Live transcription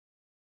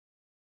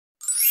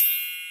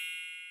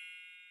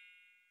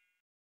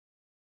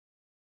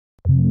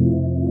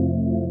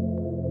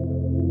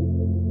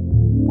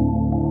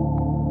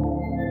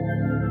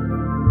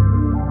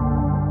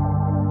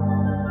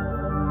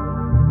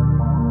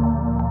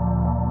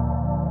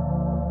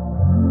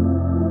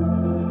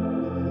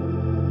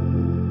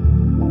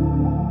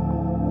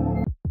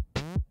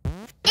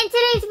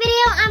today's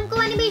video, I'm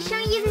going to be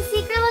showing you the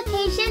secret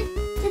location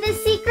to the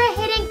secret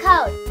hidden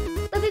code.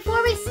 But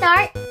before we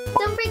start,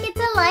 don't forget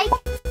to like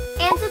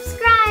and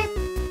subscribe.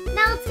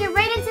 Now let's get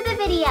right into the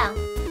video.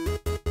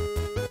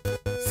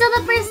 So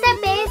the first step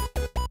is,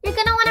 you're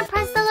going to want to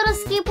press the little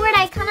skateboard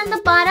icon on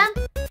the bottom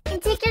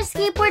and take your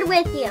skateboard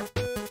with you.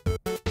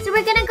 So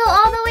we're going to go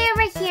all the way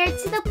over here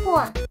to the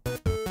pool.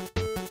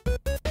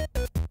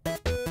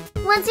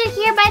 Once you're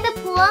here by the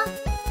pool,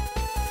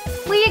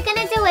 what you're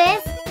going to do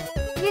is,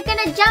 you're going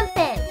to jump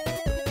in.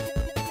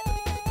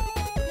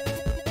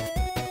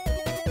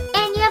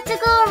 And you have to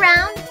go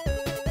around.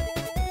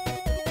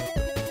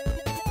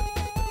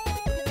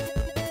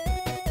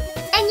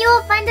 And you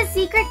will find a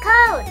secret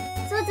code.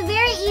 So it's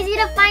very easy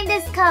to find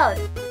this code.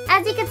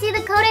 As you can see,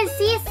 the code is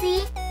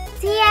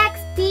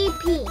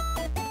CCTXBP.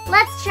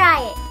 Let's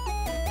try it.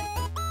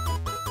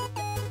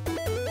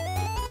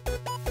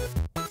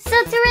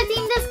 So to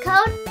redeem this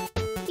code,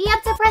 you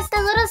have to press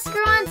the little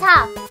screw on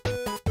top.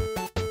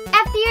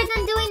 After you're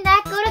done doing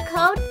that, go to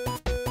code,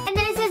 and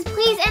then it says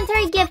please enter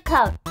a gift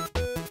code.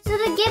 So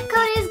the gift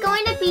code is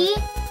going to be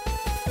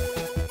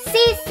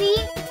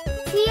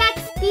CCTXBP.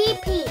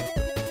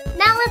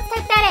 Now let's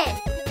type that in.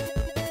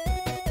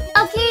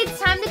 Okay, it's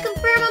time to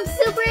confirm. I'm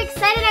super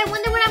excited. I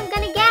wonder what I'm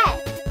gonna get.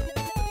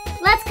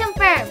 Let's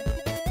confirm.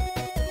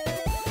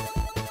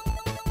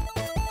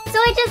 So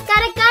I just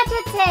got a gacha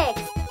tick.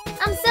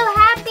 I'm so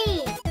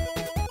happy.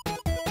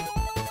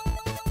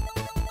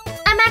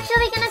 I'm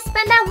actually going to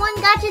spend that one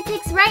gacha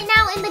ticks right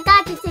now in the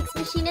gacha ticks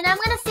machine, and I'm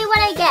going to see what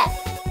I get.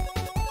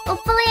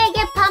 Hopefully I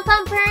get Pom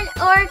Pom Pern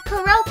or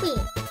Karopi.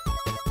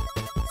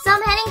 So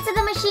I'm heading to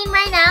the machine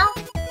right now.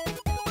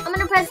 I'm going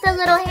to press the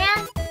little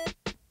hand.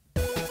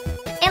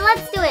 And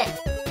let's do it.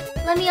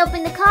 Let me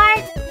open the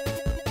card.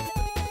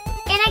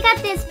 And I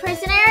got this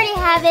person. I already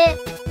have it.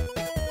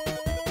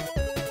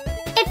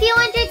 If you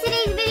enjoyed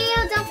today's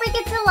video, don't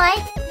forget to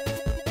like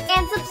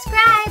and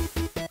subscribe.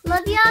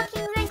 Love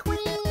y'all.